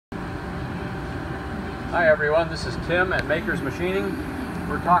Hi everyone, this is Tim at Maker's Machining.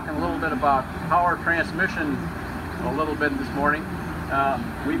 We're talking a little bit about power transmission a little bit this morning.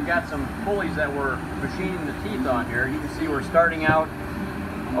 We've got some pulleys that we're machining the teeth on here. You can see we're starting out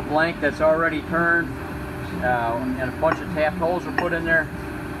a blank that's already turned and a bunch of tapped holes are put in there.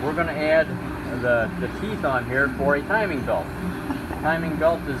 We're going to add the teeth on here for a timing belt. The timing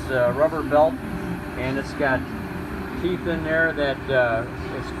belt is a rubber belt and it's got teeth in there that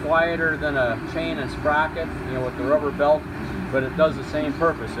is quieter than a chain and sprocket, you know, with the rubber belt, but it does the same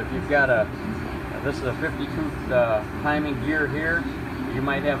purpose. If you've got this is a 50-tooth timing gear here, you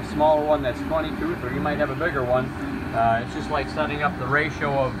might have a smaller one that's 20-tooth, or you might have a bigger one. It's just like setting up the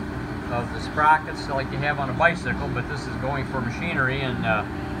ratio of the sprockets like you have on a bicycle, but this is going for machinery,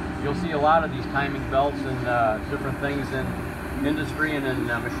 and you'll see a lot of these timing belts and different things in industry and in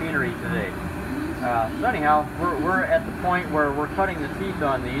machinery today. So anyhow, we're at the point where we're cutting the teeth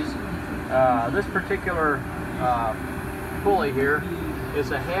on these. This particular pulley here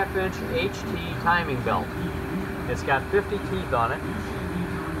is a 1/2-inch HT timing belt. It's got 50 teeth on it.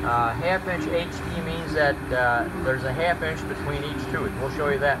 1/2-inch HT means that there's a 1/2 inch between each tooth. We'll show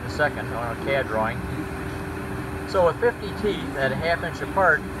you that in a second on a CAD drawing. So with 50 teeth at a 1/2 inch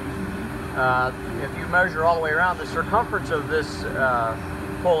apart, if you measure all the way around, the circumference of this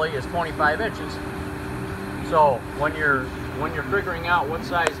pulley is 25 inches. So when you're figuring out what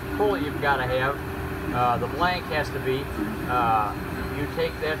size pulley you've got to have, the blank has to be, you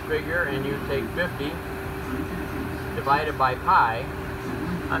take that figure and you take 50 divided by pi.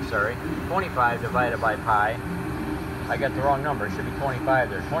 I'm sorry, 25 divided by pi. I got the wrong number. It should be 25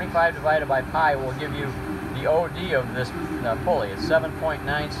 there. 25 divided by pi will give you the OD of this pulley. It's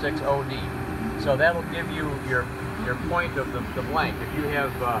 7.96 OD. So that'll give you your point of the blank. If you have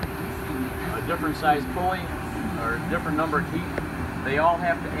a different size pulley or a different number of teeth, they all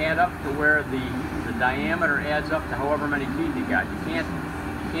have to add up to where the diameter adds up to however many teeth you got. You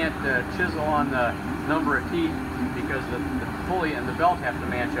can't chisel on the number of teeth because the pulley and the belt have to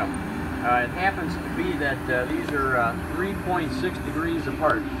match up. It happens to be that these are 3.6 degrees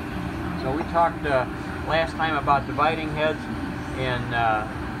apart. So we talked last time about dividing heads and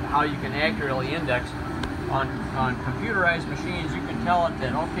how you can accurately index. On computerized machines, you can tell it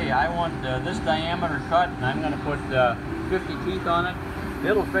that, okay, I want this diameter cut and I'm going to put 50 teeth on it.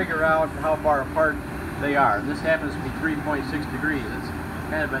 It'll figure out how far apart they are. This happens to be 3.6 degrees. It's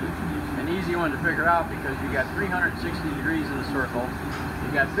kind of an easy one to figure out because you got 360 degrees in a circle.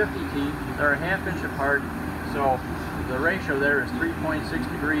 You got 50 teeth. They're a 1/2 inch apart, so the ratio there is 3.6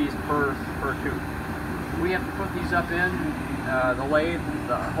 degrees per tooth. We have to put these up in the lathe.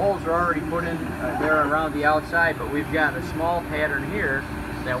 The holes are already put in there around the outside, but we've got a small pattern here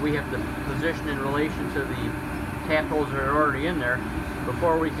that we have to position in relation to the tap holes that are already in there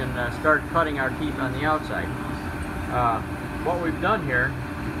before we can start cutting our teeth on the outside. What we've done here,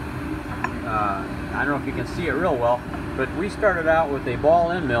 I don't know if you can see it real well, but we started out with a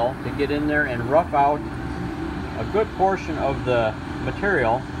ball end mill to get in there and rough out a good portion of the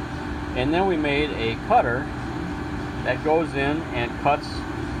material, and then we made a cutter that goes in and cuts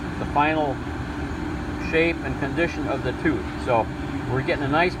the final shape and condition of the tooth. So we're getting a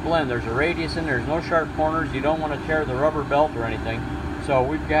nice blend. There's a radius in there. There's no sharp corners. You don't want to tear the rubber belt or anything. So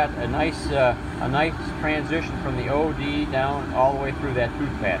we've got a nice transition from the OD down all the way through that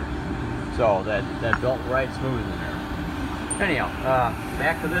tooth pattern. So that belt right smooth in there. Anyhow,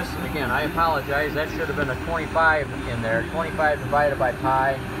 back to this. Again, I apologize. That should have been a 25 in there. 25 divided by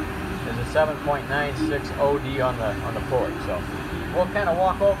pi is a 7.96 OD on the pulley. So we'll kind of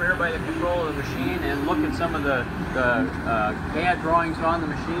walk over here by the control of the machine and look at some of the CAD drawings on the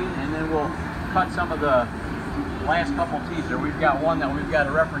machine, and then we'll cut some of the last couple teeth there. We've got one that we've got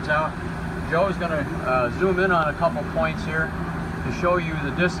to reference out. Joe's going to zoom in on a couple points here to show you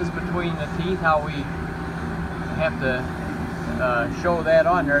the distance between the teeth, how we have to show that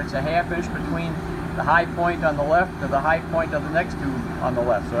on there. It's a 1/2 inch between the high point on the left to the high point of the next tooth on the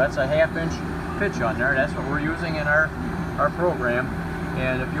left. So that's a 1/2 inch pitch on there. That's what we're using in our program.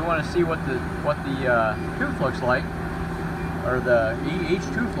 And if you want to see what the tooth looks like, or each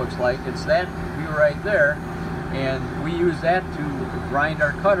tooth looks like, it's that view right there. And we use that to grind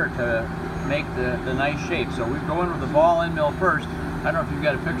our cutter to make the nice shape. So we go in with the ball end mill first. I don't know if you've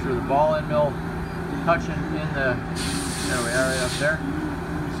got a picture of the ball end mill touching in the, there we are right up there.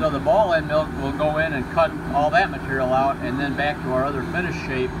 So the ball end mill will go in and cut all that material out, and then back to our other finished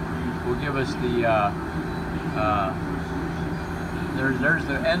shape will give us the, there's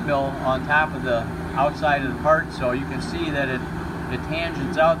the end mill on top of the outside of the part, so you can see that it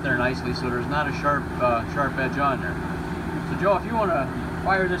tangents out there nicely, so there's not a sharp edge on there. So Joe, if you want to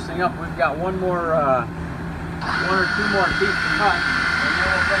fire this thing up. We've got one or two more teeth to cut, and then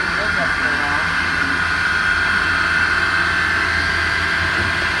we'll bring the index around.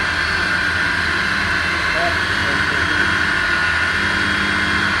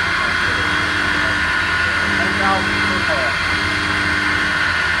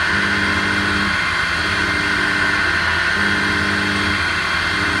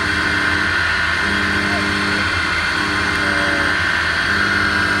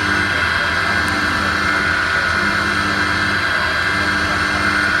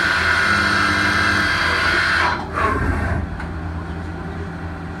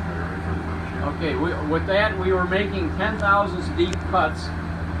 Okay, with that we were making 10,000ths deep cuts.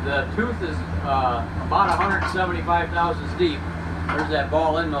 The tooth is about 175,000ths deep. There's that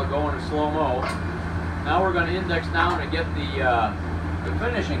ball end mill going in slow-mo. Now we're going to index down to get the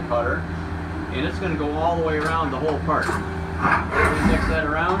finishing cutter, and it's going to go all the way around the whole part. Index that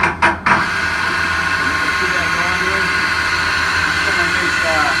around. And you can see that going in. It's going to make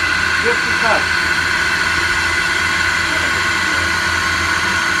 50 cuts.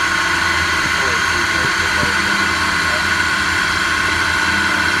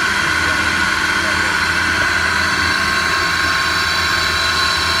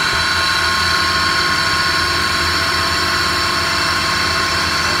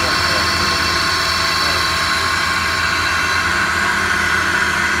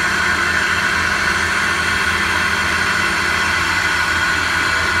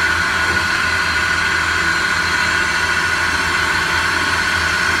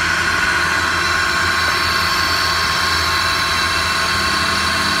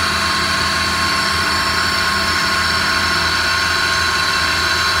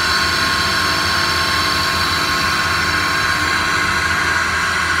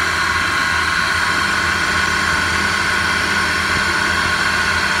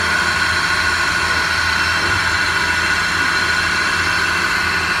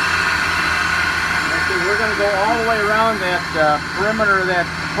 Go all the way around that perimeter of that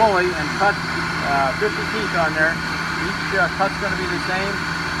pulley and cut 50 teeth on there. Each cut's going to be the same.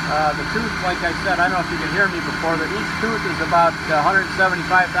 The tooth, like I said, I don't know if you can hear me before, but each tooth is about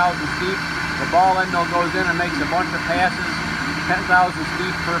 175,000ths deep. The ball end mill goes in and makes a bunch of passes, 10,000ths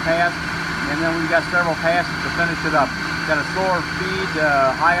deep per pass, and then we've got several passes to finish it up. It's got a slower speed,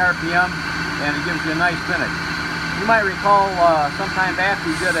 high RPM, and it gives you a nice finish. You might recall sometime back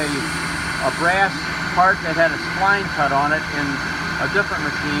we did a brass part that had a spline cut on it in a different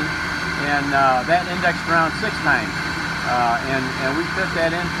machine, and that indexed around 6 times, and we fit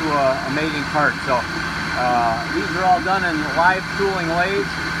that into a mating part. So these are all done in live tooling lathes,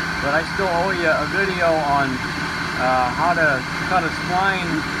 but I still owe you a video on how to cut a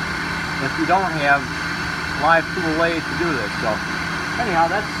spline if you don't have live tool lathes to do this. So anyhow,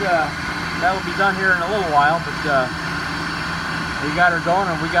 that'll be done here in a little while, but we got her going,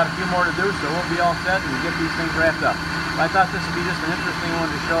 and we got a few more to do, so we'll be all set and get these things wrapped up. I thought this would be just an interesting one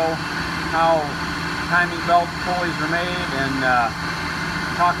to show how timing belt pulleys are made, and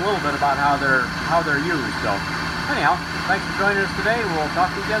talk a little bit about how they're used. So anyhow, thanks for joining us today. We'll talk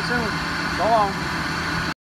to you again soon. So long.